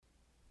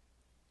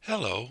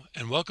Hello,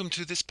 and welcome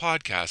to this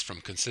podcast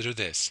from Consider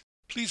This.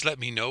 Please let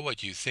me know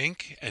what you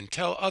think and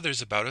tell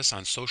others about us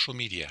on social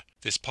media.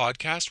 This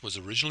podcast was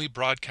originally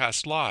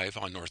broadcast live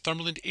on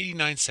Northumberland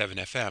 89.7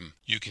 FM.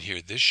 You can hear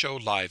this show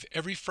live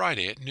every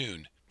Friday at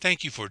noon.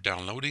 Thank you for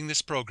downloading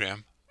this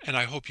program, and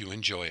I hope you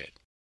enjoy it.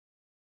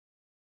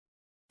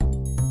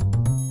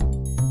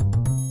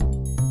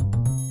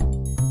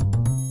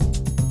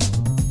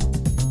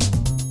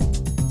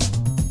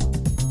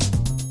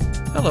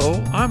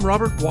 Hello, I'm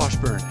Robert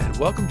Washburn, and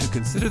welcome to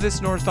Consider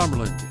This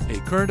Northumberland, a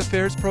current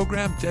affairs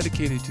program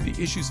dedicated to the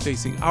issues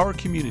facing our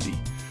community.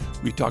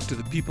 We talk to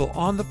the people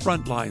on the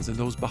front lines and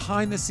those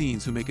behind the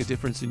scenes who make a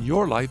difference in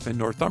your life in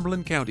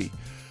Northumberland County.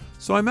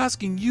 So I'm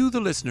asking you, the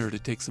listener, to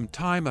take some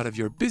time out of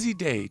your busy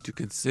day to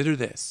consider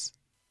this.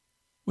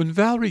 When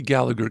Valerie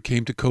Gallagher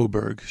came to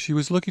Cobourg, she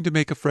was looking to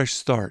make a fresh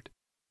start.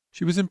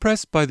 She was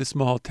impressed by the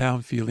small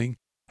town feeling,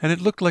 and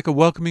it looked like a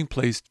welcoming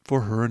place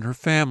for her and her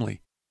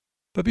family.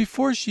 But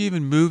before she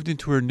even moved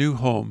into her new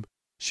home,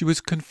 she was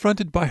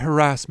confronted by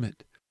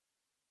harassment.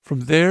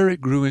 From there,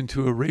 it grew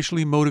into a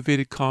racially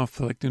motivated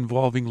conflict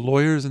involving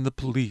lawyers and the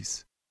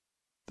police.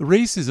 The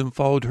racism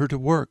followed her to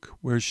work,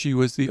 where she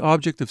was the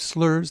object of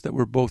slurs that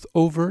were both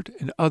overt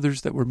and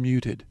others that were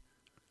muted.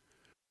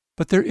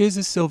 But there is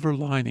a silver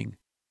lining.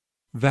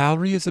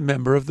 Valerie is a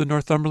member of the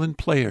Northumberland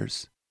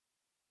Players.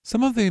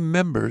 Some of the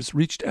members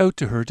reached out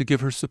to her to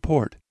give her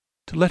support,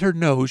 to let her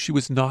know she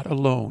was not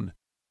alone.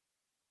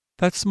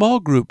 That small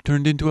group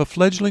turned into a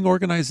fledgling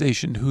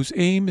organization whose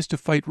aim is to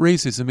fight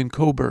racism in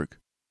Cobourg.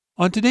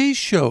 On today's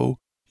show,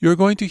 you're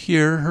going to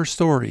hear her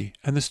story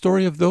and the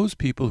story of those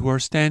people who are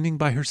standing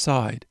by her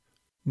side.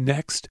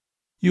 Next,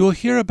 you will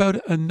hear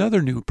about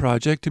another new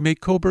project to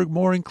make Cobourg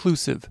more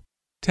inclusive.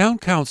 Town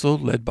Council,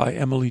 led by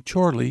Emily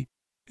Chorley,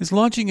 is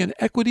launching an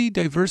Equity,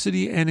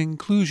 Diversity and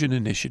Inclusion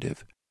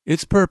initiative.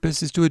 Its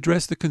purpose is to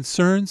address the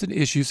concerns and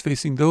issues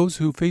facing those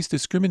who face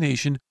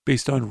discrimination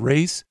based on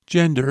race,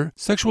 gender,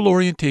 sexual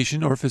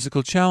orientation, or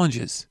physical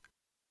challenges.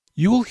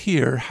 You will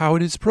hear how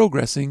it is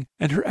progressing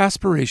and her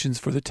aspirations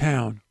for the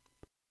town.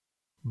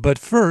 But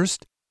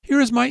first,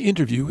 here is my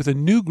interview with a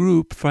new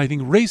group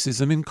fighting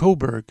racism in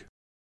Cobourg.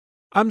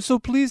 I'm so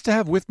pleased to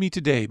have with me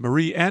today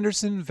Marie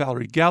Anderson,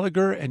 Valerie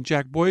Gallagher, and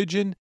Jack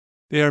Boyajian.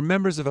 They are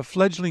members of a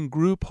fledgling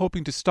group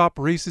hoping to stop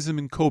racism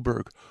in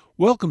Cobourg.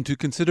 Welcome to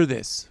Consider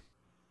This.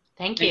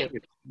 Thank you.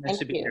 Nice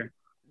to be here.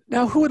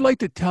 Now, who would like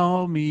to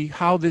tell me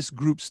how this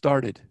group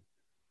started?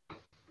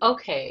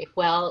 Okay,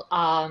 well,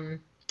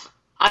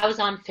 I was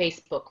on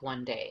Facebook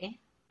one day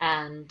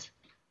and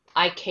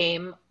I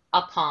came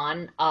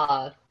upon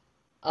a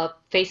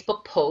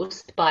Facebook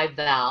post by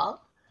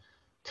Val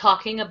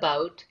talking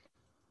about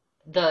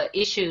the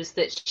issues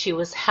that she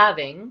was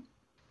having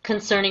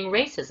concerning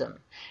racism.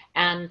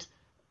 And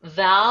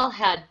Val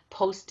had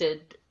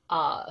posted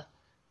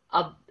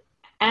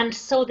and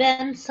so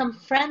then some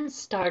friends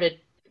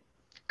started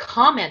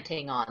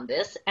commenting on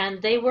this,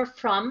 and they were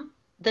from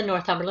the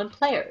Northumberland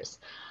Players.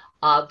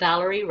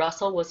 Valerie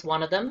Russell was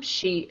one of them.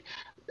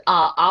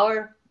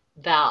 Our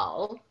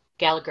Val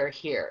Gallagher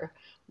here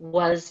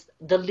was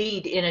the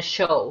lead in a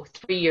show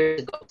 3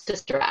 years ago,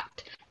 Sister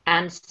Act.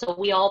 And so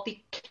we all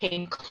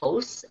became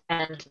close,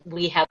 and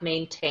we have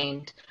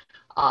maintained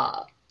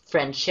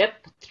friendship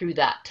through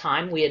that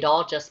time. We had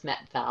all just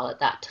met Val at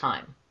that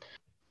time.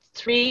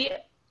 3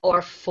 or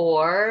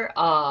 4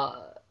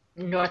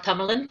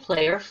 Northumberland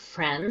Player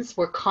friends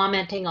were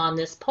commenting on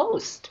this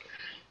post,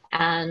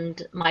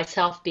 and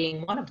myself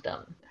being one of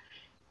them.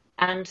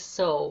 And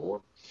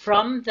so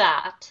from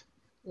that,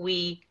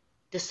 we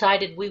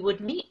decided we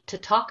would meet to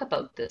talk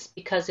about this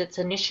because it's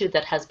an issue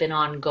that has been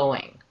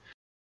ongoing.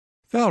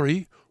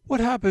 Valerie, what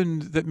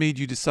happened that made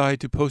you decide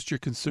to post your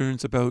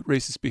concerns about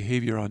racist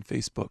behavior on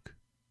Facebook?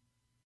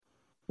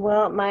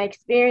 Well, my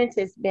experience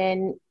has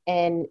been,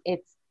 and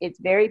it's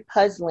very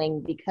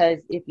puzzling because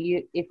if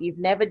you've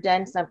never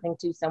done something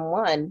to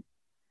someone,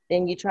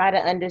 then you try to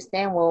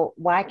understand, well,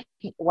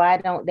 why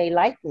don't they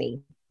like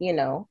me,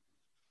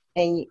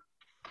 and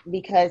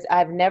because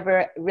I've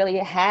never really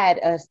had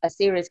a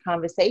serious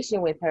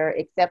conversation with her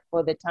except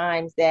for the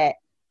times that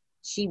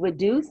she would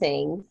do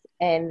things,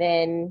 and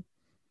then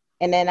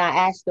I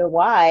asked her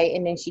why,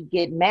 and then she'd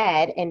get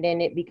mad, and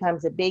then it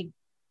becomes a big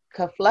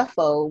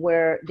kerfluffle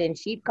where then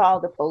she'd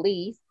call the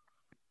police.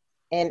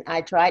 And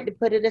I tried to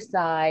put it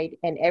aside.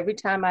 And every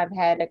time I've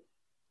had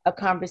a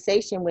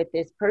conversation with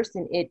this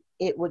person,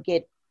 it would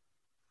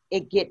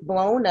get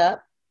blown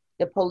up.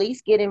 The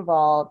police get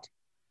involved.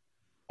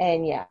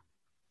 And yeah,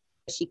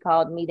 she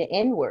called me the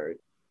N-word.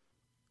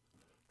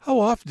 How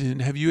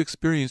often have you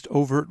experienced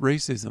overt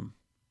racism?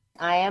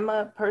 I am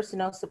a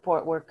personal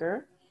support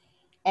worker.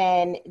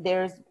 And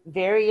there's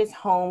various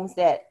homes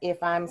that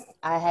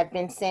I have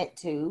been sent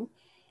to.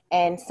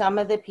 And some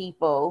of the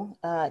people,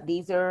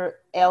 these are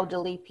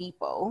elderly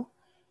people,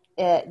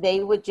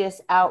 they would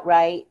just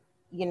outright,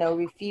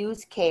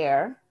 refuse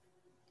care.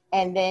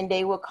 And then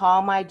they would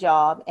call my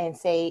job and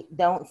say,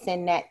 don't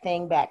send that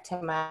thing back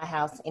to my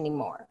house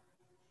anymore.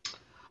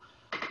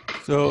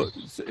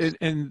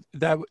 And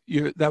that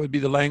would be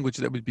the language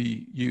that would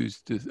be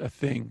used as a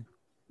thing.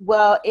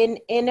 Well, in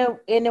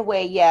a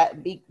way, yeah,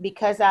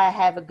 because I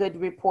have a good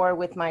rapport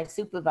with my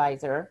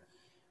supervisor,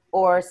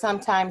 or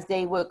sometimes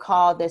they would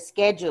call the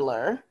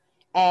scheduler,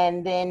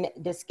 and then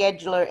the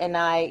scheduler and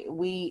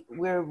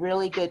we're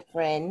really good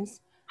friends,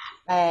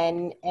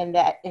 and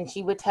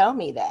she would tell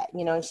me that,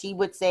 and she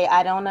would say,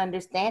 I don't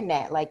understand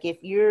that. Like, if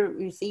you're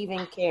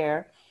receiving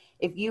care,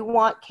 if you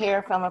want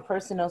care from a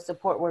personal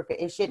support worker,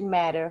 it shouldn't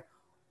matter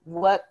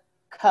what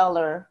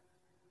color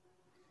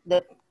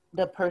the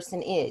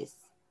person is.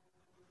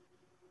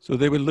 So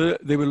they would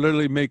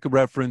literally make a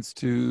reference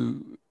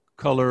to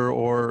color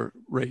or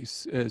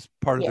race as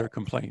part of their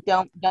complaint.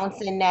 Don't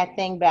send that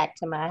thing back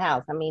to my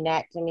house. I mean,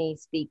 that to me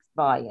speaks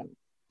volumes.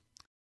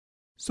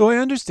 So I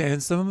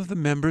understand some of the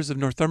members of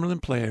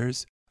Northumberland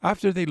Players,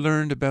 after they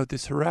learned about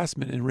this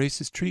harassment and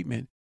racist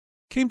treatment,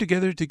 came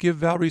together to give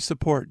Valerie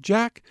support.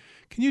 Jack,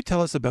 can you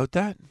tell us about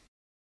that?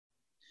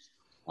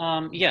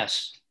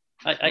 Yes.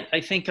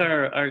 I think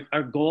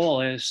our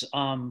goal is,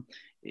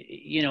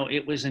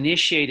 it was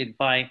initiated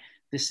by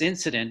this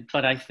incident,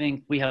 but I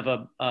think we have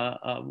a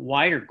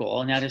wider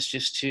goal, and that is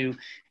just to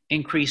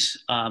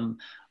increase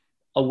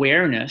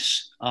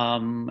awareness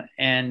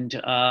and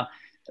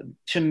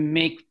to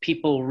make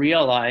people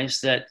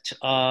realize that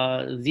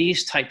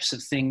these types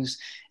of things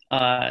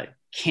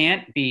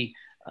can't be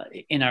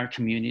in our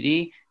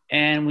community.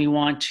 And we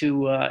want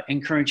to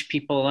encourage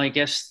people, I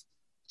guess,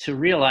 to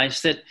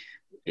realize that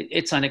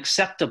it's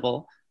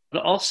unacceptable,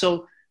 but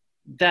also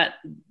that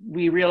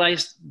we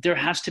realize there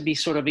has to be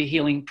sort of a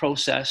healing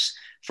process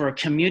for a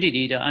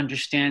community to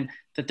understand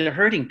that they're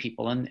hurting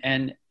people.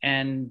 And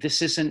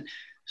this isn't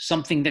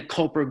something that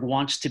Cobourg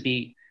wants to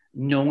be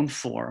known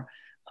for.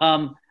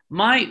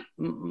 My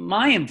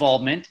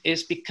involvement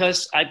is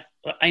because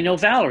I know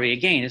Valerie,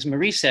 again, as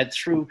Marie said,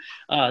 through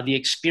the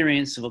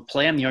experience of a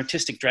play. I'm the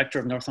artistic director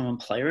of Northumberland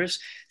Players.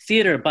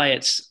 Theater, by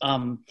its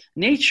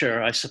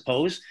nature, I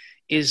suppose,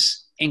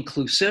 is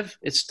inclusive,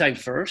 it's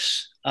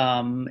diverse,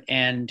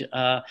 and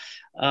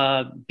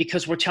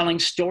because we're telling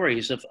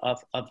stories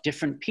of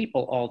different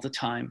people all the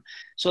time.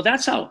 So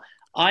that's how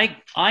I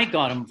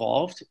got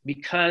involved,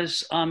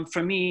 because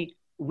for me,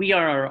 we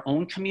are our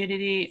own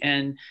community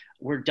and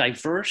we're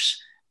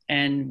diverse,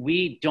 and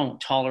we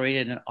don't tolerate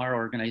it in our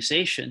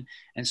organization.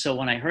 And so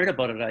when I heard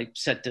about it, I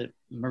said to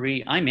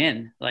Marie, I'm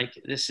in. Like,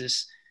 this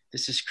is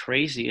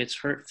crazy. It's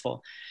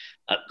hurtful.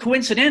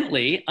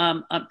 Coincidentally,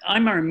 I'm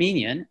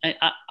Armenian.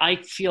 I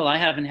feel I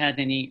haven't had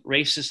any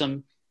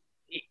racism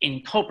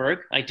in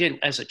Cobourg. I did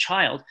as a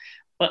child,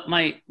 but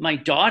my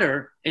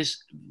daughter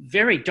is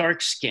very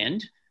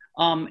dark-skinned.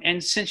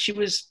 And since she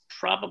was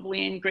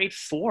probably in grade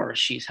 4,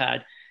 she's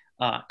had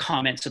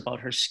comments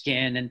about her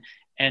skin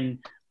and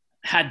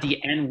had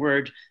the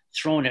N-word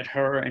thrown at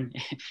her. And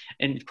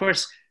of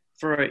course,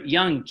 for a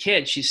young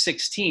kid, she's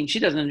 16, she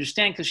doesn't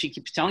understand, because she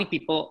keeps telling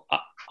people,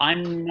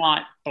 I'm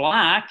not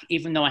Black,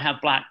 even though I have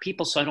Black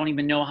people, so I don't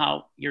even know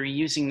how you're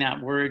using that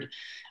word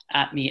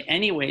at me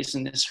anyways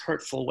in this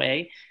hurtful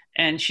way.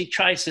 And she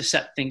tries to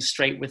set things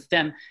straight with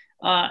them.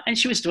 And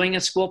she was doing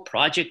a school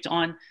project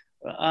on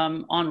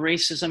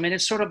racism, and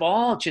it sort of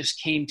all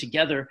just came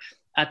together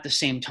at the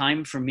same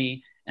time for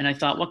me. And I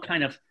thought, what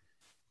kind of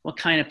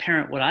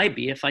parent would I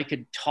be if I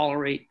could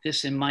tolerate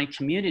this in my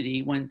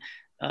community, when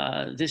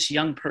this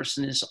young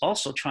person is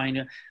also trying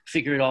to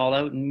figure it all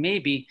out and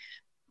maybe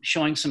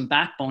showing some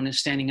backbone and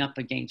standing up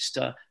against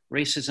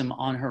racism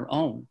on her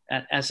own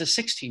as a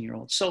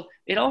 16-year-old. So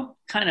it all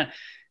kind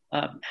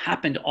of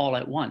happened all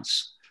at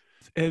once.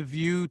 Have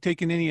you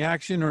taken any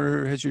action,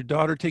 or has your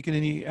daughter taken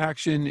any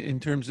action in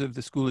terms of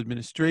the school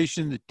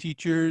administration, the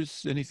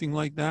teachers, anything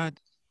like that?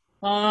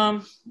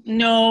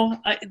 No,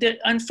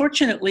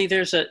 unfortunately,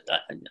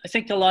 I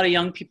think a lot of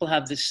young people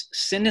have this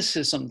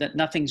cynicism that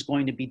nothing's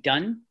going to be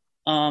done.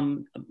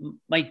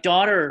 My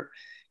daughter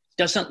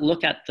doesn't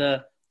look at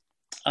the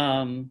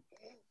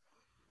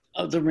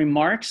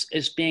remarks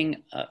as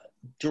being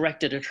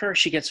directed at her.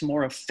 She gets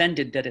more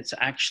offended that it's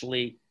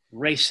actually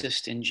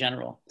racist in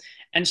general.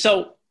 And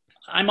so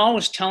I'm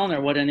always telling her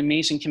what an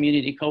amazing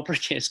community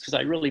Cobourg is, because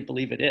I really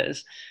believe it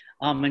is.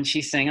 And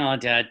she's saying, oh,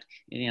 Dad,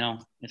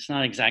 it's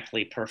not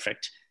exactly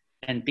perfect.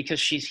 And because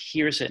she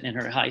hears it in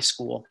her high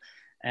school,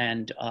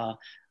 but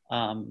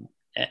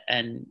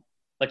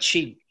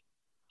she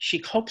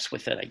copes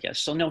with it, I guess.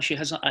 So no, she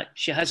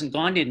hasn't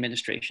gone to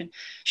administration.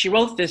 She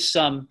wrote this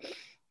kind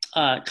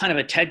of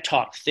a TED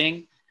Talk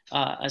thing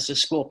as a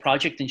school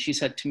project, and she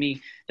said to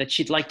me that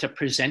she'd like to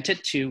present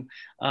it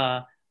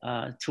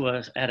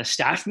at a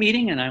staff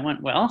meeting. And I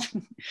went, well,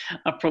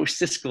 approach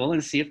the school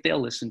and see if they'll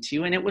listen to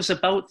you. And it was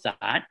about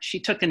that. She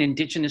took an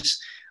Indigenous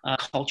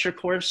culture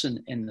course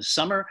in the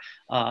summer.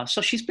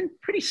 So she's been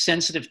pretty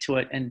sensitive to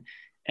it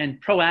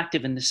and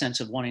proactive in the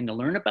sense of wanting to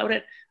learn about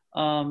it.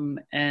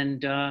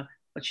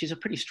 But she's a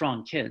pretty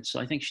strong kid. So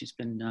I think she's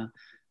been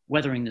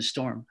weathering the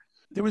storm.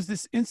 There was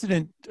this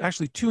incident,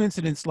 actually 2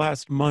 incidents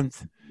last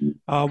month.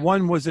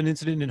 One was an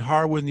incident in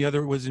Harwood and the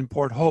other was in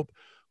Port Hope.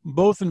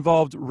 Both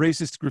involved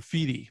racist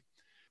graffiti.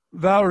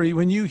 Valerie,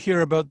 when you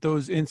hear about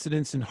those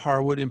incidents in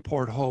Harwood and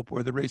Port Hope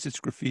where the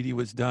racist graffiti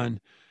was done,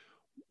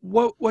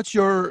 what's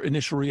your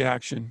initial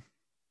reaction?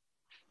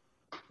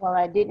 Well,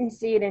 I didn't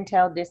see it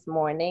until this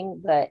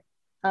morning, but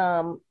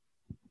um,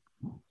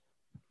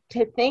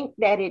 to think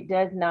that it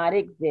does not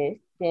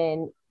exist,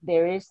 then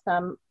there is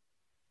some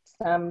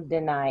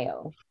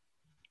denial.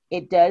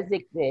 It does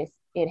exist.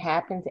 It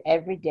happens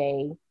every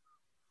day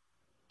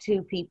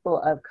to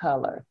people of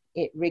color.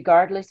 It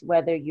regardless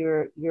whether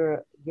you're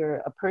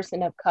a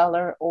person of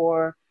color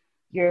or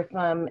you're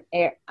from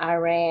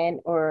Iran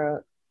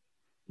or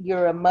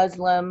you're a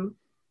Muslim,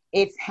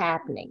 it's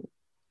happening.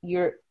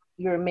 You're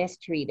you're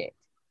mistreated.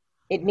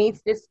 It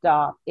needs to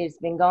stop. It's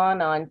been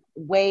going on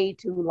way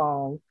too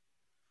long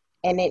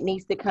and it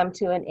needs to come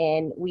to an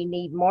end. We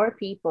need more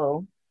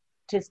people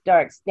to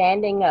start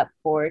standing up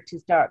for it, to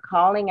start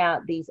calling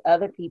out these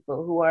other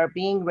people who are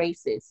being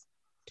racist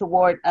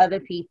toward other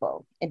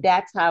people. And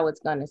that's how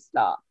it's going to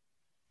stop.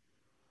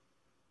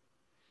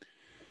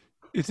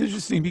 It's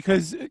interesting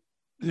because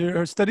there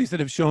are studies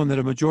that have shown that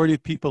a majority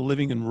of people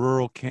living in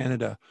rural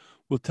Canada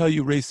will tell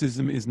you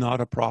racism is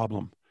not a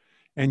problem.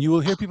 And you will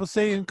hear people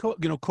say,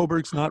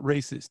 Cobourg's not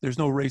racist. There's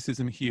no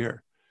racism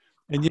here.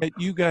 And yet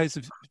you guys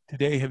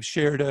today have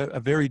shared a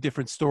very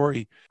different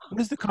story.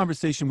 What is the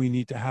conversation we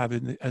need to have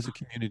as a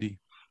community?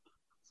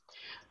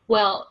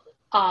 Well,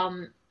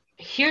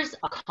 here's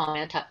a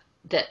comment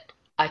that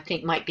I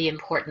think might be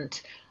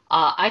important.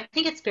 I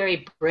think it's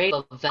very brave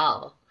of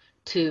Val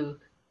to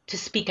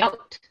speak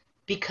out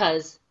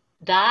because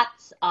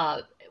that's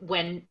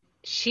when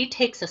she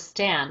takes a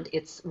stand,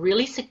 it's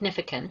really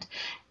significant,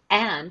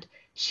 and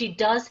she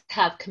does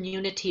have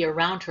community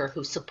around her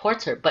who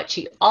supports her, but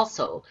she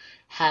also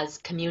has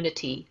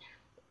community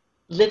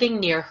living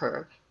near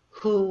her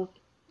who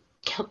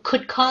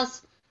could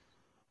cause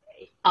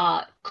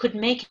could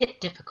make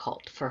it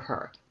difficult for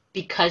her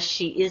because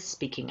she is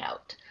speaking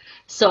out.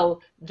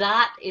 So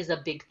that is a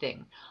big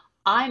thing.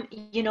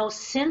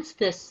 Since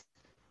this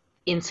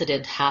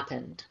incident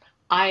happened,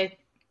 I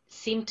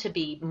seem to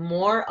be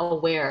more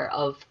aware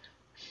of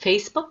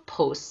Facebook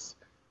posts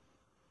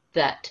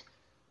that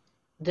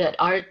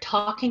are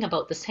talking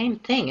about the same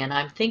thing. And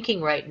I'm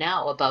thinking right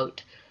now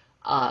about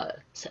a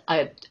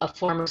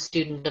former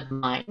student of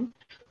mine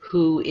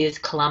who is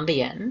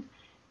Colombian,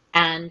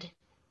 and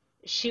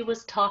she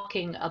was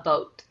talking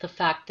about the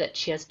fact that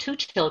she has two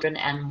children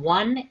and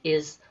one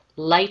is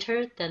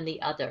lighter than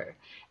the other.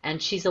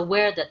 And she's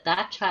aware that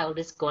that child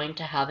is going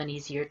to have an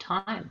easier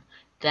time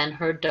than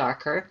her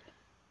darker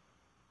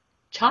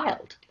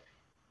child.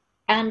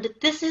 And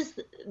this is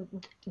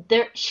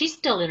there, she's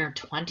still in her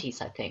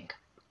 20s, I think,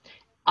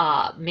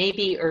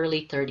 maybe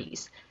early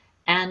 30s.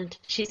 And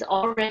she's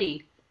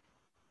already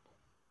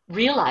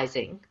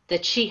realizing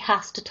that she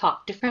has to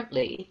talk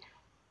differently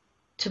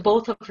to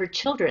both of her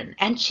children.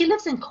 And she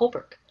lives in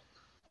Cobourg.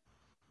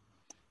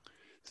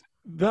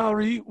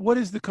 Valerie, what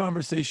is the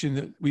conversation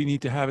that we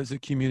need to have as a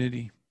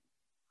community?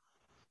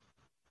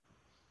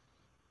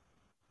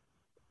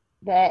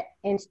 That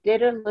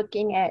instead of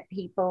looking at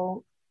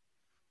people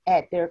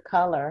at their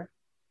color,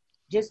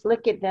 just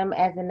look at them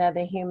as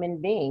another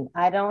human being.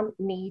 I don't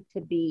need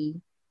to be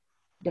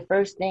the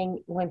first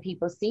thing when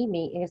people see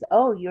me is,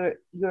 oh,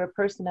 you're a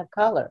person of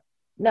color.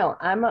 No,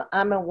 I'm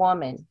a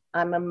woman.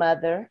 I'm a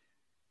mother.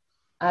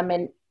 I'm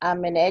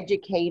an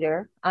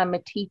educator. I'm a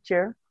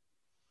teacher.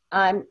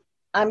 I'm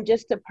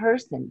just a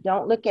person.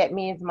 Don't look at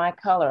me as my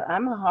color.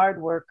 I'm a hard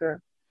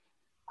worker.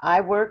 I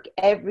work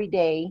every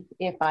day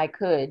if I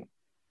could.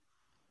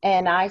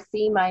 And I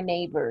see my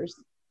neighbors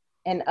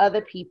and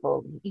other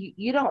people.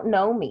 You don't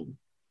know me.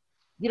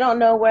 You don't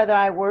know whether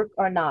I work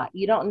or not.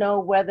 You don't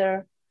know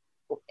whether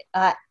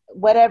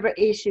whatever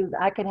issues,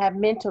 I could have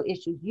mental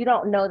issues. You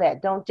don't know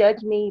that. Don't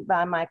judge me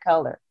by my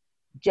color.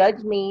 Judge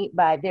me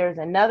by there's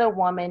another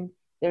woman,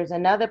 there's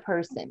another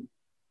person.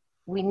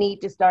 We need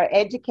to start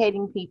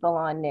educating people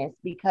on this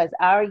because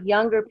our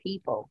younger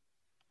people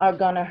are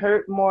going to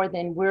hurt more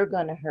than we're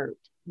going to hurt.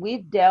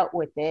 We've dealt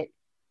with it,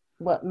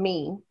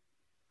 me,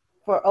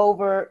 for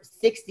over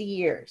 60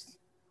 years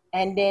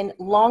and then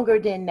longer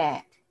than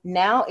that.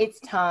 Now it's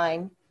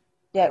time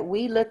that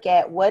we look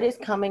at what is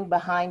coming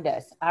behind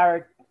us,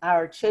 our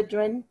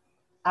children,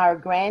 our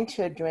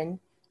grandchildren,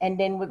 and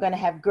then we're going to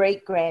have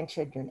great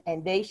grandchildren,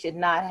 and they should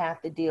not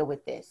have to deal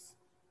with this.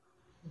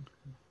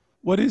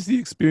 What is the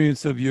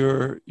experience of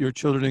your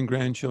children and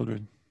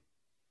grandchildren?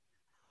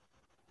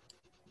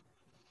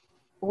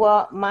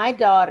 Well, my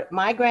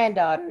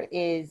granddaughter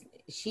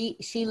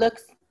she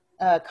looks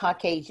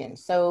Caucasian,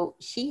 so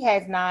she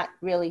has not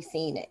really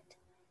seen it.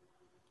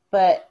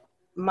 But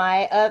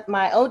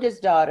my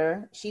oldest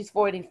daughter, she's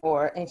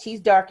 44, and she's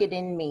darker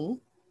than me,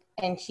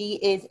 and she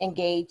is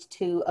engaged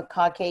to a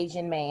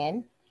Caucasian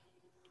man,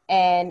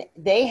 and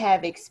they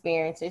have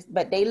experiences,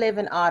 but they live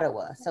in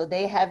Ottawa, so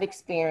they have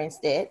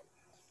experienced it.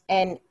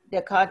 And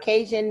the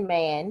Caucasian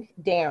man,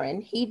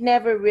 Darren, he'd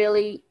never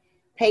really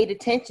paid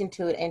attention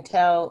to it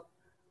until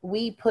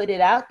we put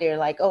it out there,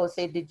 like, oh,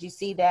 say, did you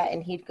see that?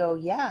 And he'd go,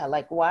 yeah,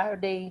 like, why are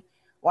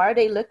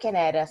they looking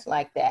at us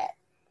like that?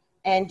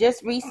 And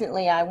just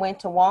recently, I went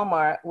to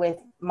Walmart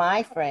with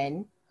my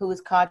friend who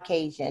is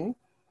Caucasian,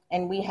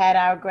 and we had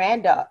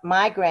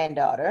my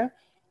granddaughter,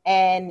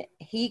 and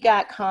he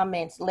got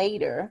comments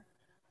later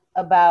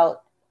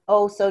about,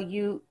 oh, so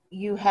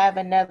you have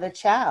another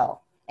child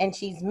and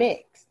she's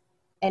mixed.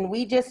 And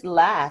we just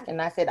laughed.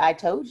 And I said, I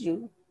told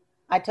you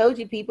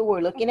people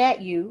were looking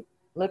at you,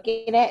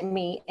 looking at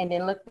me, and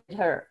then looked at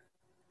her.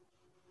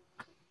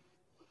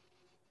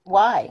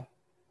 Why?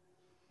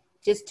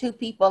 Just two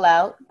people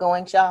out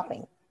going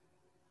shopping.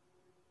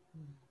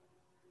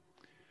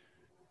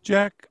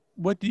 Jack,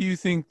 what do you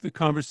think the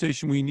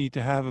conversation we need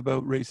to have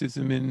about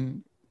racism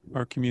in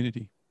our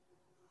community?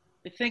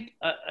 I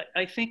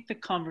think the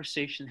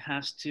conversation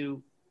has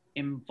to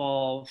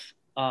involve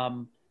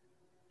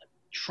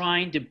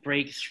trying to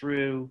break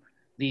through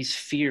these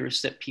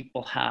fears that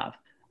people have.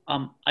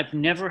 I've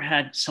never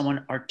had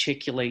someone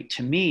articulate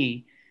to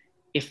me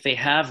if they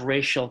have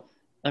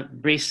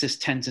racist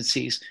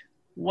tendencies.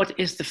 What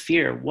is the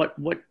fear?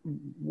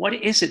 What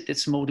is it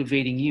that's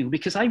motivating you?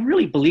 Because I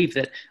really believe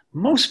that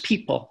most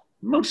people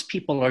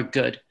are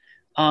good,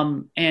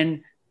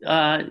 and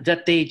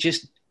that they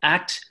just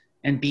act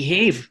and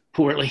behave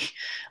poorly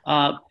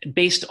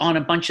based on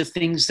a bunch of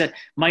things that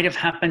might have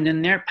happened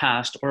in their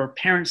past, or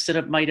parents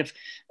that might have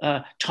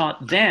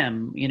taught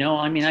them.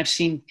 I mean, I've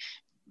seen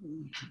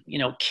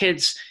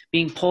kids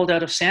being pulled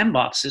out of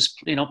sandboxes,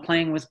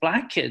 playing with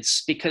black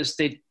kids because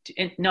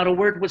not a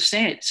word was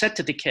said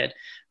to the kid,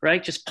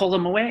 right? Just pull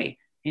them away.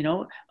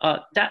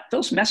 That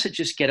those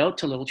messages get out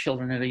to little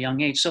children at a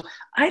young age. So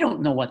I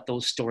don't know what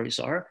those stories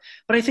are,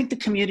 but I think the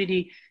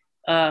community,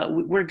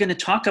 we're going to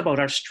talk about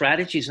our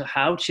strategies of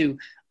how to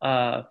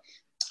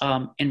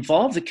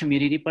involve the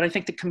community, but I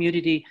think the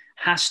community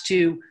has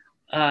to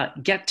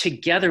get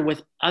together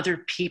with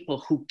other people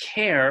who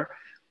care,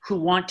 who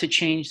want to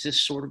change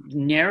this sort of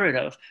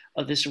narrative,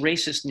 of this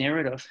racist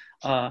narrative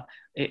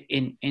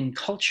in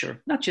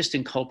culture, not just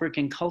in Cobourg,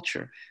 in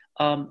culture.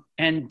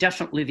 And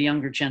definitely the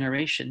younger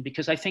generation,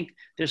 because I think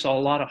there's a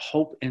lot of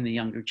hope in the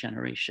younger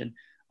generation.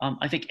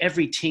 I think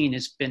every teen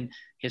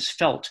has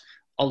felt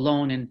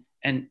alone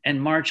and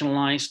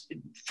marginalized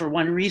for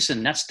one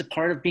reason. That's the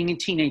part of being a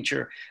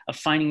teenager, of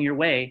finding your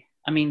way.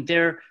 I mean,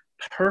 they're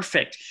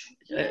perfect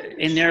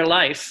in their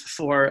life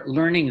for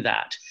learning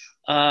that.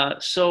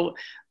 So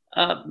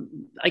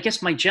I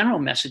guess my general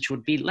message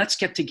would be, let's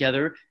get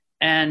together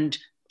and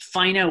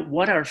find out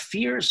what our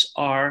fears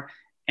are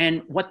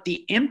and what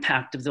the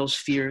impact of those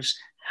fears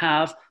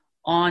have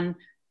on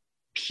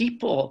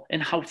people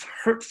and how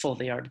hurtful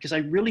they are. Because I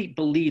really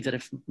believe that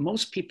if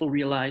most people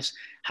realize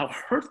how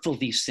hurtful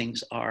these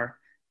things are,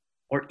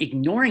 or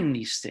ignoring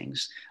these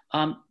things,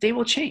 they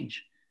will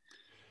change.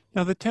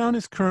 Now, the town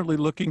is currently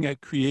looking at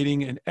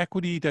creating an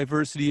Equity,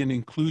 Diversity, and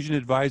Inclusion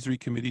Advisory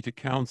Committee to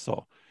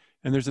Council.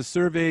 And there's a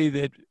survey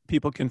that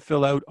people can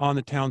fill out on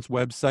the town's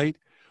website.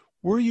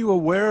 Were you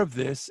aware of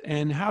this,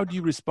 and how do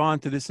you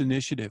respond to this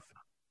initiative?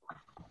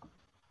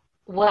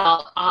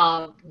 Well,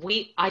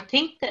 I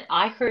think that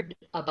I heard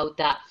about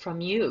that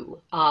from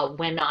you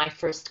when I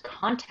first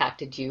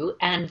contacted you,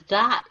 and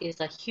that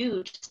is a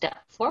huge step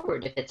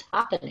forward if it's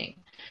happening.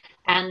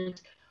 And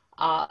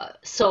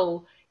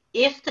so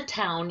if the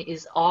town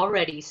is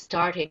already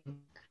starting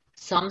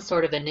some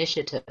sort of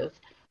initiative,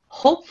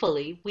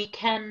 hopefully we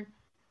can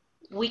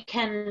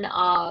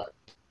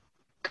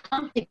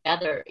come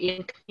together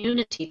in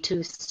community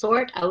to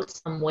sort out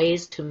some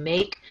ways to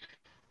make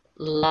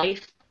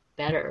life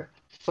better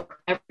for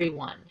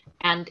everyone.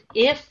 And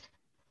if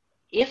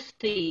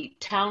the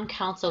town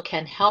council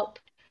can help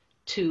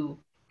to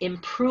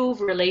improve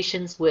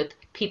relations with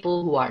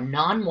people who are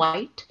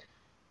non-white,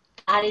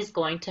 that is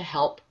going to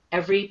help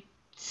every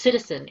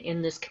citizen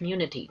in this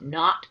community,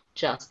 not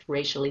just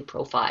racially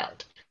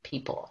profiled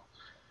people.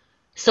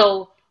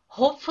 So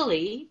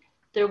hopefully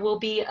there will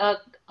be a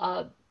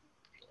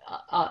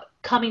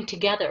coming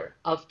together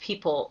of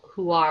people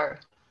who are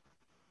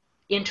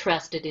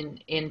interested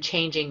in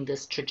changing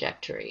this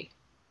trajectory.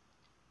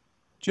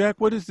 Jack,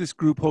 what does this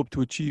group hope to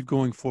achieve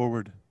going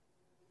forward?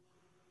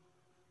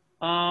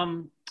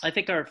 I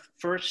think our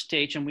first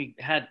stage, and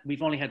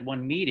we've only had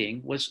one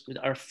meeting, was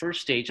our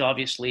first stage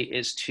obviously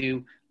is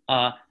to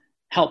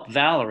help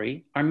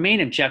Valerie. Our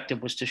main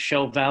objective was to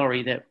show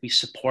Valerie that we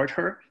support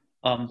her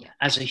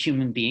as a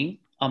human being.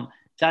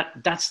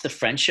 That's the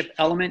friendship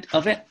element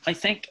of it, I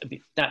think.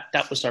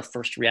 That was our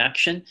first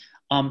reaction.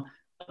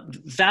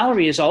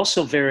 Valerie is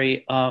also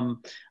very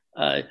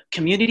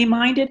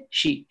community-minded.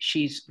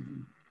 She's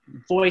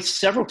voiced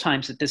several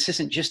times that this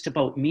isn't just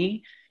about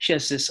me. She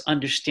has this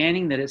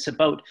understanding that it's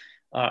about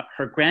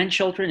her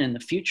grandchildren in the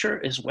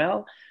future as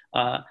well.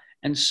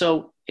 And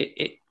so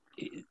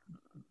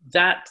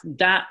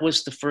that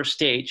was the first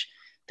stage.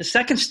 The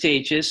second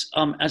stage is,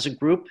 as a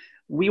group,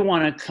 we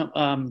want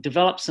to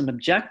develop some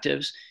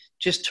objectives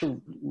just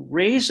to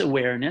raise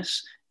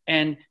awareness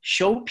and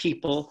show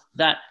people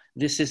that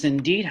this is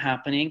indeed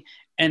happening,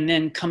 and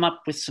then come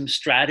up with some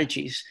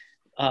strategies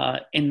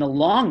in the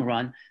long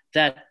run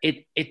that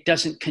it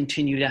doesn't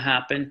continue to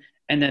happen,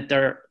 and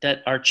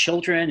that our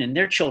children and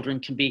their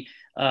children can be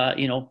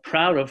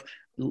proud of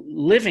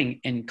living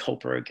in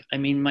Cobourg. I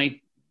mean, my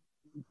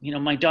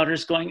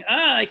daughter's going,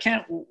 I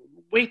can't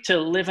wait to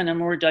live in a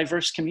more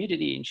diverse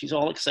community. And she's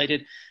all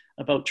excited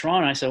about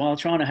Toronto. I said, well,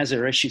 Toronto has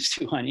their issues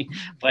too, honey.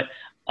 But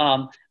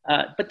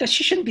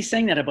she shouldn't be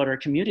saying that about our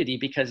community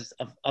because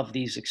of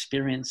these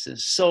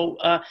experiences. So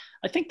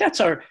I think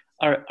that's our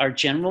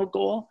general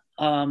goal.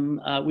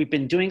 We've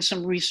been doing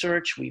some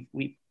research.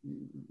 We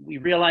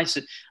realized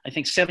that I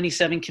think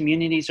 77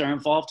 communities are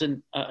involved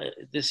in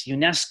this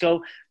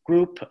UNESCO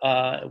group.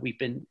 We've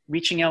been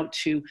reaching out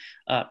to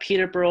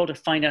Peterborough to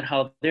find out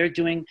how they're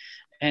doing.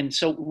 And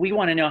so we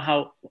want to know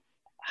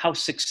how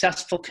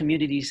successful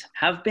communities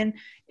have been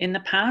in the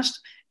past,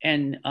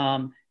 and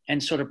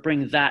sort of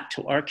bring that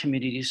to our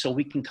community so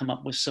we can come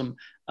up with some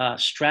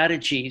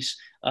strategies.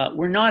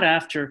 We're not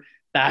after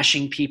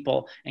bashing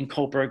people in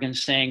Cobourg and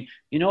saying,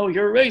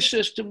 you're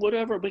racist and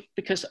whatever,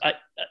 because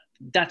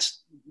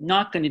that's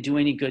not going to do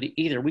any good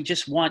either. We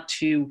just want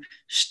to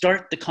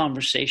start the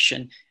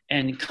conversation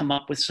and come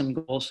up with some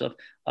goals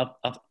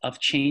of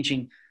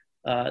changing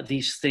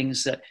these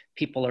things that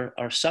people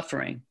are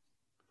suffering.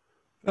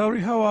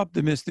 Valerie, how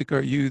optimistic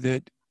are you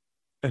that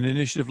an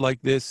initiative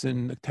like this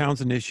and the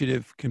town's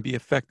initiative can be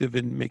effective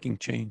in making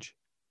change?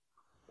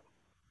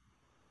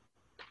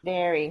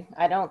 Very.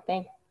 I don't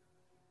know.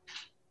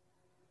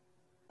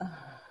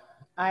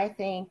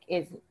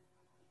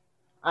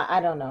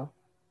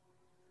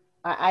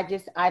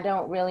 I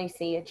don't really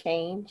see a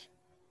change.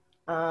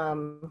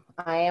 I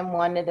am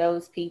one of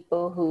those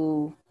people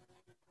who,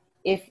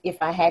 if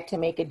I had to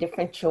make a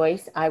different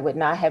choice, I would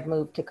not have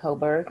moved to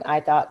Cobourg. I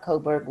thought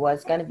Cobourg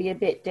was going to be a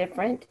bit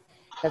different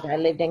because I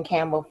lived in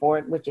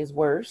Campbellford, which is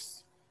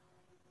worse.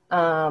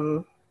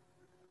 And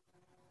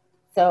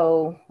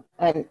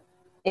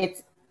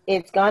it's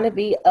going to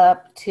be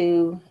up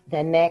to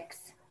the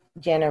next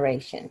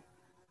generation.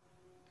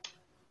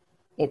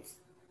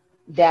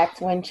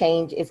 That's when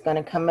change is going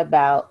to come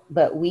about,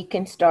 but we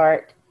can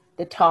start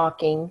the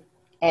talking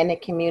and the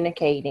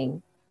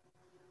communicating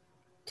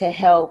to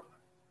help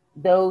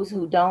those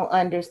who don't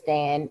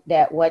understand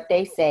that what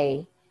they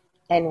say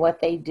and what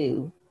they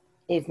do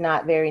is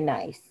not very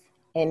nice,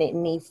 and it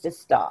needs to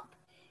stop.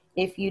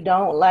 If you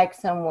don't like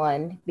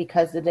someone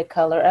because of the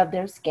color of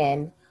their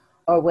skin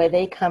or where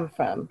they come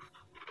from,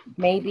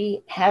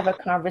 maybe have a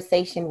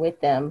conversation with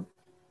them,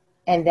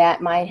 and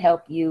that might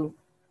help you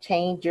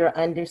change your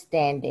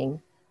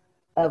understanding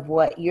of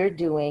what you're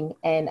doing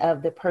and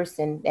of the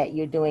person that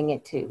you're doing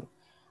it to.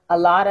 A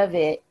lot of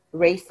it,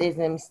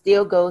 racism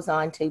still goes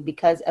on to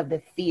because of the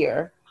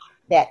fear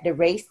that the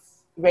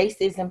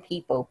racism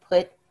people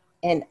put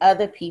in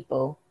other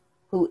people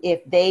who,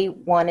 if they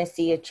want to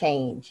see a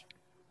change,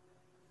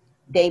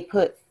 they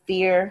put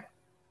fear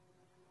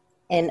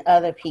in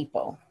other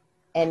people,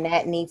 and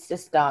that needs to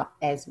stop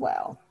as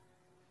well.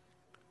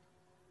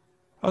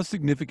 How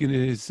significant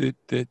is it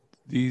that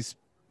these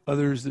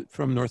others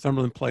from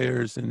Northumberland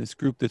players and this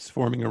group that's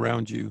forming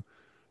around you,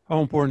 how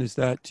important is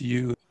that to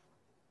you?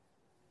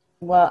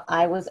 Well,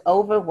 I was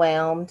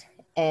overwhelmed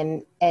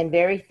and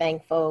very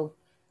thankful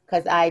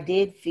because I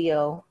did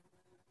feel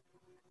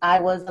I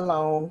was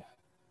alone.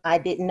 I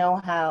didn't know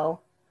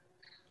how.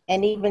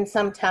 And even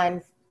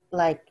sometimes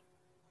like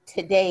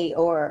today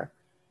or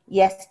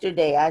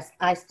yesterday,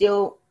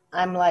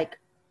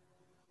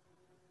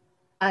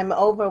 I'm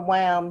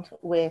overwhelmed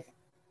with,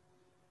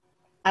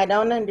 I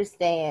don't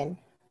understand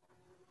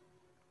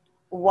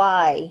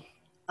why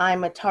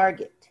I'm a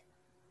target,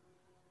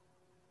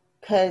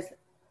 because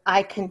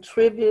I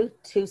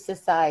contribute to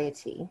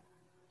society.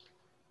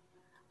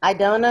 I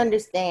don't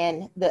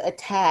understand the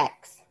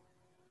attacks,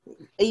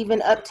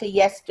 even up to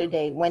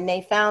yesterday when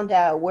they found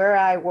out where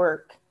I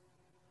work.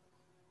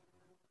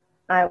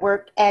 I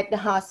work at the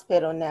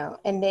hospital now,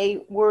 and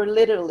they were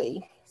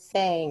literally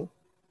saying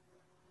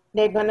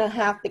they're going to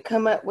have to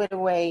come up with a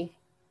way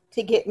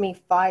to get me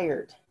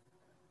fired.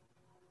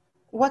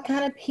 What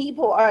kind of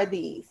people are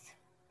these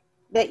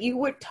that you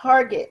would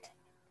target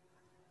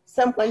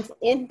someone's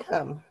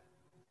income?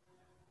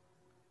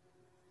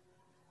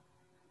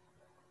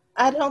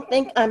 I don't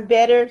think I'm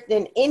better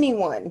than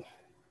anyone.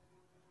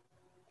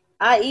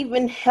 I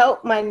even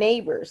help my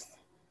neighbors,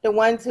 the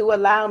ones who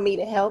allow me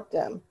to help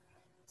them.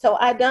 So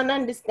I don't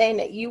understand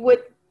that you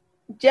would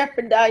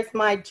jeopardize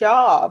my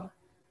job,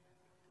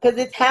 because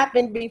it's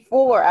happened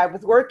before. I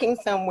was working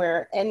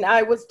somewhere and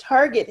I was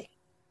targeted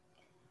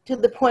to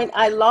the point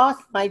I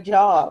lost my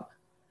job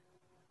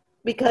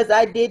because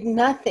I did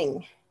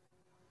nothing.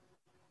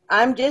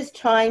 I'm just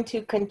trying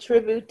to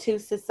contribute to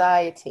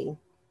society,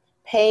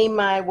 pay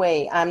my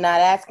way. I'm not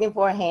asking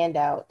for a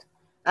handout.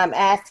 I'm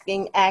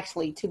asking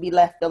actually to be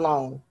left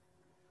alone.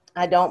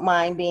 I don't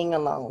mind being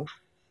alone.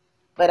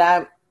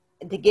 But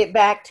to get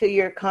back to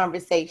your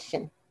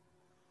conversation,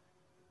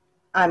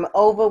 I'm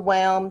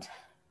overwhelmed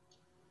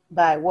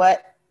by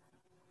what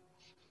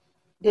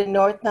the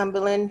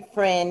Northumberland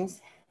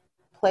friends,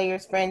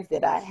 players' friends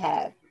that I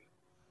have,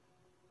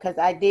 because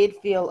I did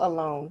feel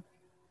alone,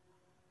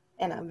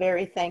 and I'm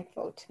very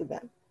thankful to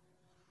them.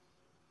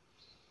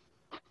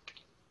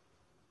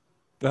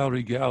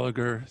 Valerie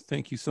Gallagher,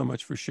 thank you so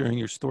much for sharing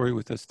your story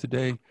with us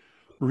today.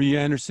 Marie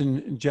Anderson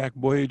and Jack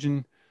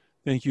Boyajian,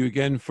 thank you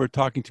again for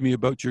talking to me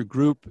about your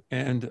group,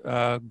 and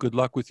good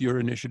luck with your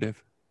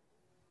initiative.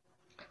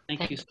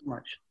 Thank you so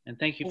much. And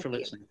thank you for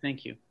listening.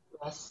 Thank you.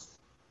 Yes.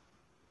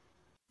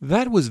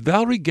 That was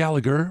Valerie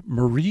Gallagher,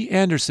 Marie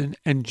Anderson,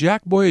 and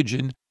Jack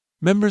Boyajian,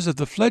 members of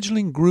the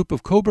fledgling group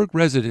of Cobourg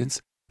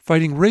residents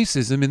fighting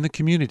racism in the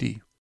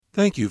community.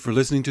 Thank you for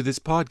listening to this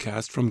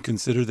podcast from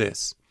Consider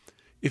This.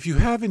 If you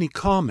have any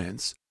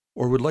comments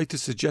or would like to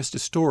suggest a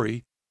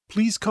story,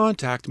 please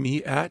contact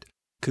me at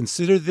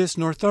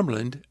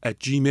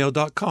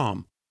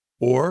considerthisnorthumberland@gmail.com,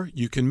 or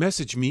you can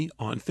message me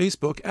on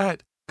Facebook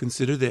at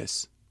Consider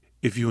This.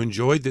 If you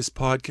enjoyed this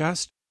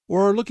podcast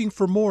or are looking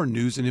for more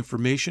news and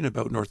information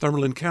about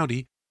Northumberland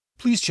County,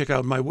 please check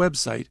out my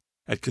website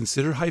at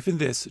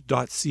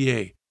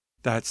consider-this.ca.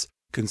 That's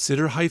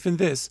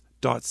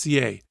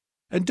consider-this.ca.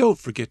 And don't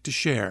forget to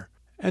share.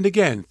 And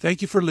again,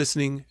 thank you for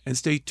listening, and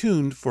stay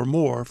tuned for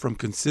more from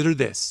Consider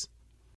This.